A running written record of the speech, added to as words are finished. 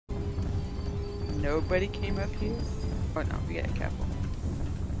Nobody came up here? Oh no, we gotta careful.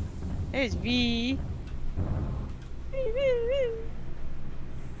 There's V.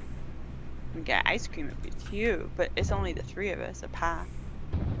 We got ice cream up here too, but it's only the three of us, a pie.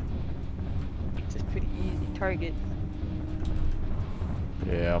 It's just pretty easy target.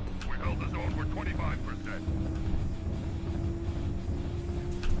 Yeah. We held the zone for 25%.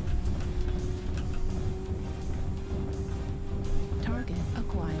 Target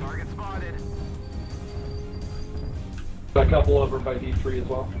acquired. Target spotted. Got a couple over by D3 as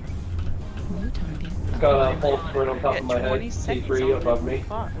well. New target. Got a pulse right on top We of got my head. 20 seconds D3 on above the me.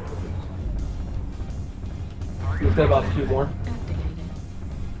 clock. We've got about 2 more. Activated.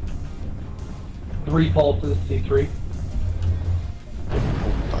 3 pulses, C3.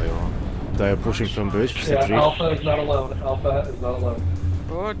 They are pushing from bridge. Yeah, C3. Alpha is not alone. Alpha is not alone.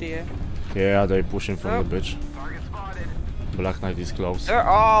 Oh dear. Yeah, they're pushing from the bridge. Target spotted. Black Knight is close. They're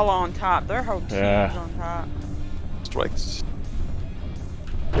all on top. Their whole team's Yeah. on top. Strikes.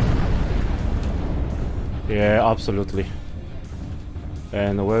 Yeah, absolutely.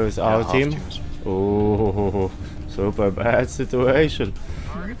 And where is our team? Oh, super bad situation.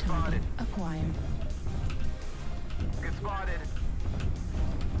 New target acquired. Target spotted.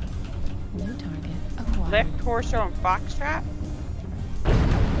 New target acquired. Left torso and foxtrot.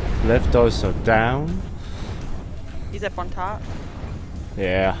 Left torso down. He's up on top.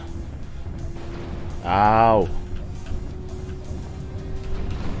 Yeah. Ow.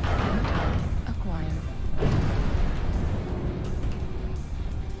 Acquired.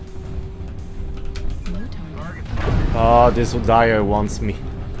 New target. Oh, this Dyer wants me.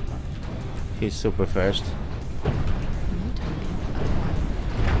 He's super fast. New target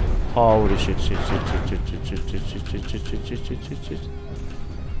acquired. Holy shit, shit, shit, shit, shit, shit, shit, shit, shit, shit, shit, shit, shit, shit, shit.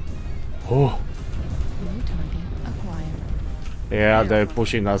 Oh. New target acquired. Yeah, they're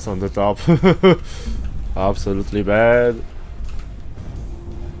pushing us on the top. Absolutely bad.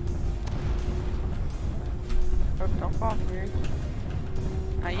 Oh, don't fall through.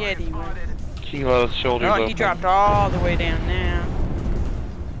 Not yet, he went. King of shoulders Oh, open. he dropped all the way down now.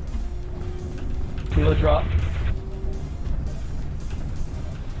 Kilo drop.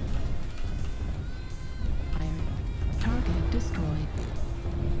 Target destroyed.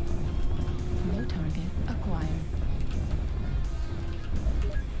 New target acquired.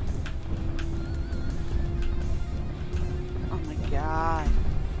 Oh my god.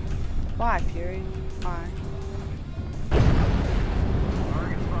 Why, Phuri? Why?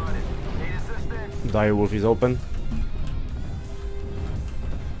 Target spotted. Need assistance. Dire Wolf is open.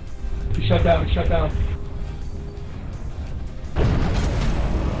 He shut down, he shut down.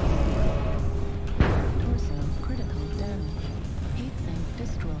 Torso critical damage. Heat sink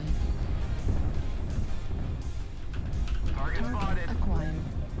destroyed. Target Target spotted. acquired.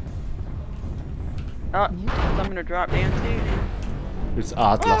 Oh, New target. something to drop down too. It's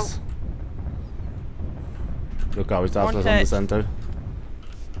Atlas. Look how it's Atlas on the touch. center.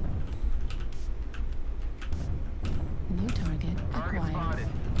 New target Target acquired. spotted.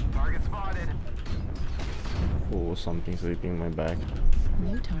 Target spotted. Oh, something's ripping my back.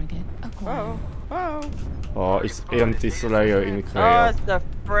 New target acquired. Whoa, whoa. Oh, it's empty Slayer in Oh, Krail. it's the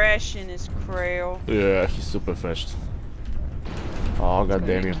fresh in his krail. Yeah, he's super fast. Oh, god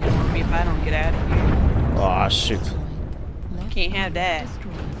damn you. Kill me if I don't get out of here. Ah, shit. Destroyed. Left Can't have target that.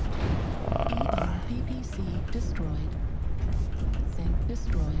 Destroyed. Ah. PPC destroyed. Sink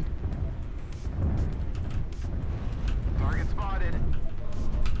destroyed. Target spotted.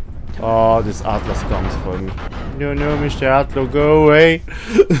 Oh, this Atlas comes for me. No, no, Mr. Atlas, go away.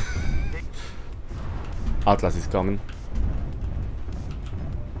 Atlas is coming.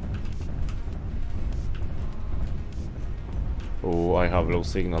 Oh, I have low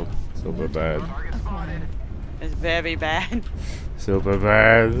signal. Super bad. Target spotted. It's very bad. Super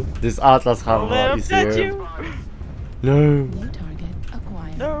bad. This Atlas I'll let hammer him is touch here. you. No. New target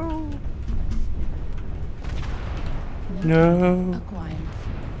acquired. No. New No. target acquired.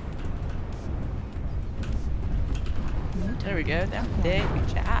 New There we go. target That was acquired. dead.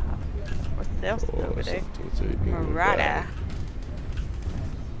 Good job. What's else Oh, over there? something's ripping my Marada. back.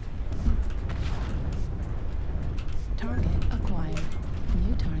 Target acquired.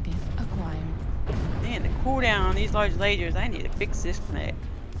 New target acquired. Man, the cooldown on these large lasers, I need to fix this thing.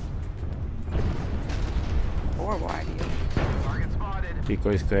 Horrible idea. Target spotted. Pico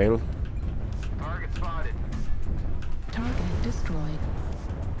is Krail. Target spotted. Target destroyed.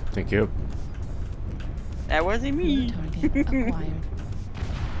 Thank you. That wasn't New me. target acquired.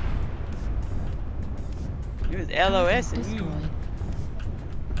 It was LOS Target and me. destroyed.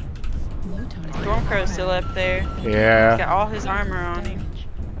 New target Stormcrow's still up there. Yeah. Got all his armor on him. damage.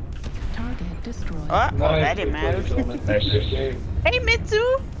 Target destroyed. Oh, well, Nice. that didn't matter. Nice. Good game. Hey, Mitsu!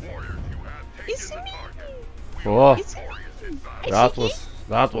 It's me! Oh, It's me!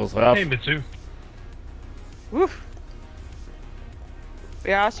 that was rough. Hey, Mitsu. Woof.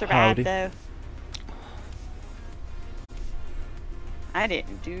 We all survived, Howdy. though. I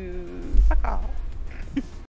didn't do fuck all.